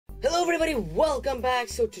Hello everybody, welcome back.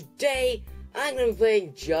 So today, I'm going to be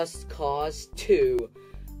playing Just Cause 2.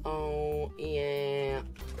 Oh, yeah.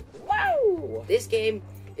 Wow! This game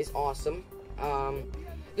is awesome.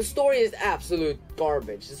 The story is absolute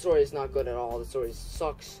garbage. The story is not good at all. The story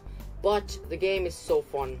sucks. But the game is so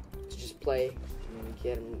fun to just play.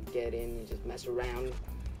 And get in and just mess around.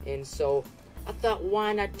 And so, I thought,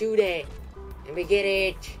 why not do that? And we get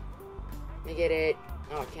it. We get it.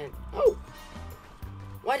 Oh, I can't. Oh!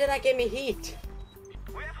 Why did that give me heat?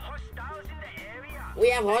 We have hostiles in the area. We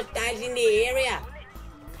have hostiles in the area.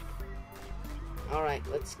 Alright,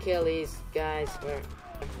 let's kill these guys.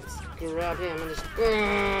 Let's grab him and just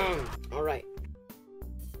boom. Alright.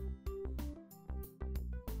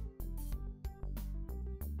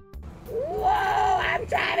 Whoa, I'm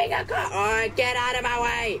driving a car. Alright, get out of my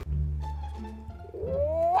way.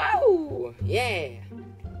 Whoa, yeah.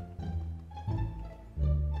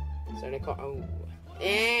 Is there any car? Oh.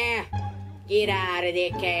 Yeah! Get out of the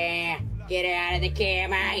car! Get out of the car,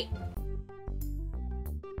 mate!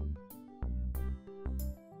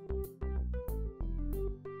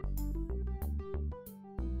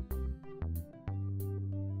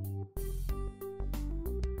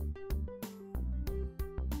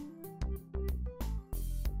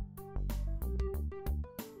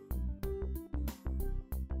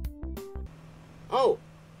 Oh!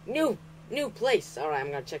 New place! Alright, I'm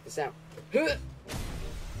gonna check this out.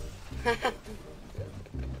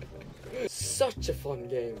 Such a fun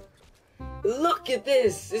game. Look at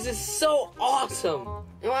this. This is so awesome.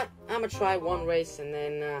 You know what? I'm gonna try one race and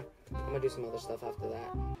then I'm gonna do some other stuff after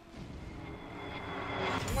that.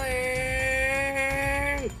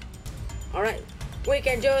 Alright. We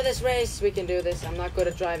can do this race. We can do this. I'm not good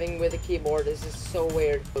at driving with a keyboard. This is so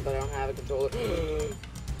weird. But I don't have a controller.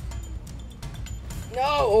 No!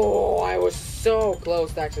 Oh, I was so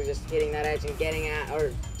close to actually just hitting that edge and getting out,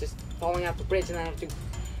 or just falling off the bridge, and I have to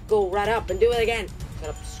go right up and do it again.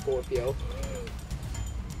 Shut up, Scorpio.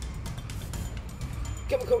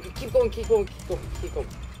 Come on, keep going, keep going, keep going, keep going,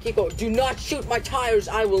 keep going. Do not shoot my tires,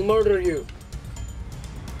 I will murder you.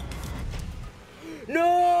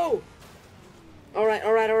 No! Alright.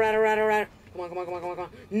 Come on.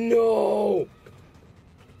 No!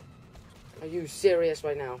 Are you serious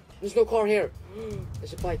right now? There's no car here.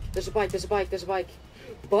 There's a bike.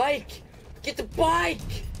 Bike! Get the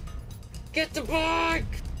bike! Get the bike!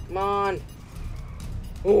 Come on.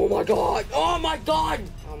 Oh my god! Oh my god!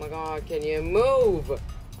 Oh my god, can you move?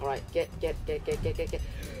 Alright, get.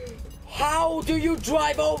 How do you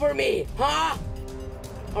drive over me? Huh?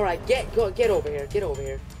 Alright, get over here.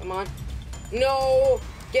 Come on. No!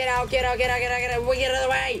 Get out. We get out of the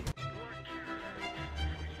way!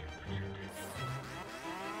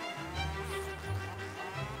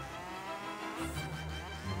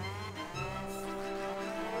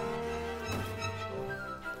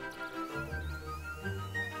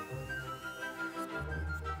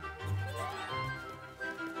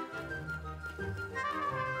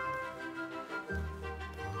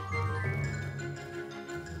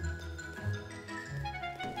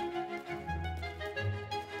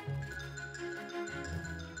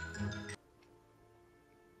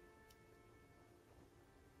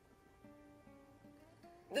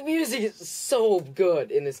 The music is so good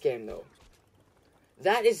in this game, though.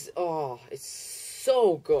 That is, it's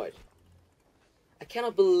so good. I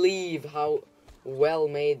cannot believe how well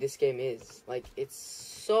made this game is. Like, it's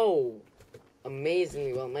so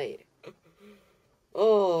amazingly well made.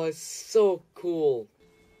 Oh, it's so cool.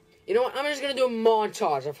 You know what? I'm just gonna do a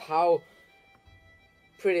montage of how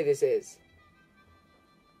pretty this is.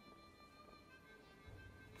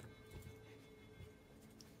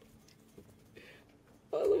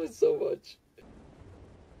 I love it so much.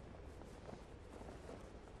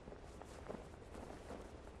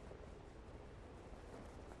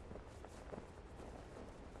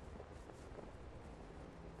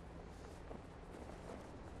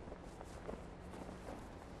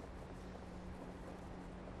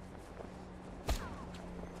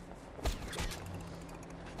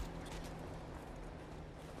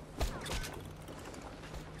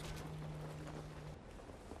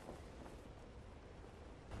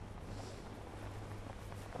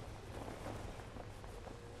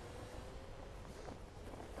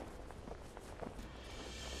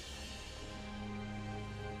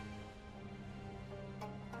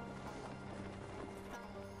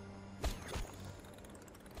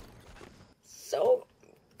 So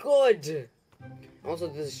good. Also,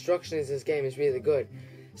 the destruction in this game is really good.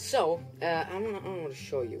 So, I want to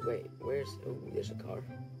show you. Wait, where's... Oh, there's a car.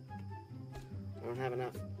 I don't have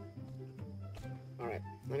enough. Alright,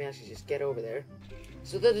 let me actually just get over there.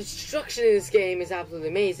 So the destruction in this game is absolutely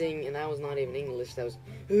amazing, and that was not even English, that was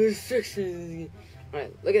destruction.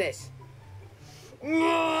 Alright, look at this.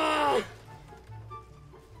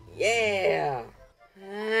 Yeah!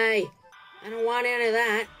 Hey! I don't want any of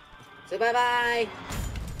that. So bye-bye!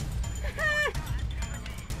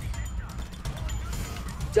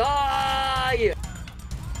 Die!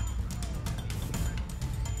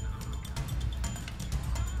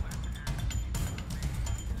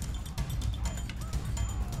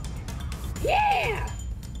 Yeah!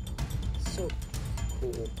 So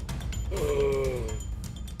cool.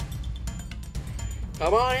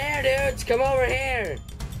 Come on here, dudes! Come over here!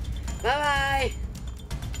 Bye-bye!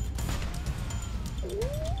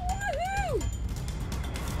 Woohoo!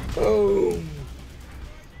 Boom!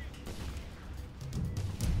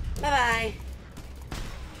 Bye-bye!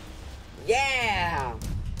 Yeah!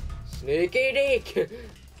 Sneaky deek!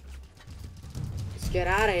 Let's get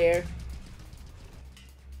out of here.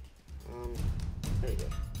 There you go.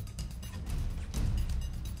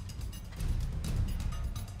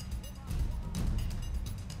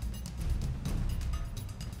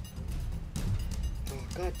 Oh,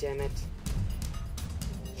 god damn it.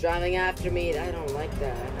 Driving after me, I don't like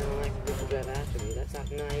that. I don't like people drive after me. That's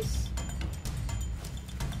not nice.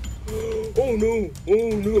 Oh no! Oh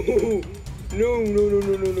no! No, no, no,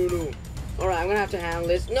 no, no, no, no. Alright, I'm gonna have to handle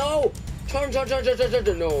this. No! Turn, turn, turn, turn, turn, turn,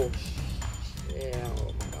 turn. No. Yeah,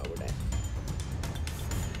 oh my god, we're dead.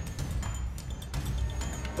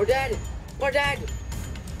 We're dead! We're dead!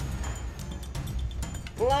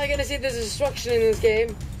 Well, I'm gonna see the destruction in this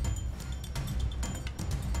game.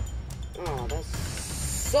 Oh, that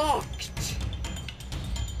sucked!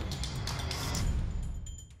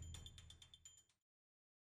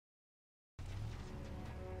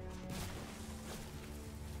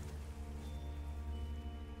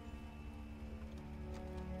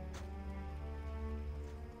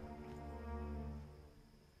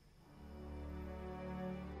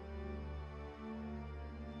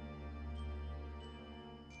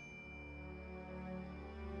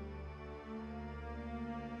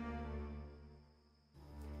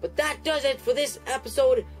 But that does it for this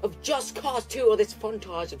episode of Just Cause 2, or this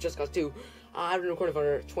FUNTAGE of Just Cause 2. I've been recording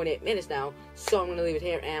for 28 minutes now, so I'm going to leave it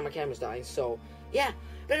here, and my camera's dying, so, yeah.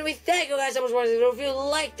 But anyway, thank you guys so much for watching this video. If you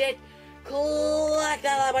liked it, click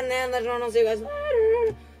that like button, and I'll see you guys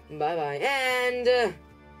later. Bye-bye, and,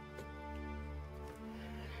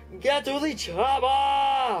 get to the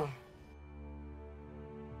chopper!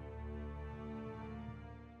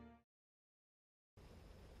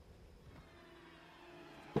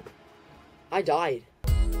 I died.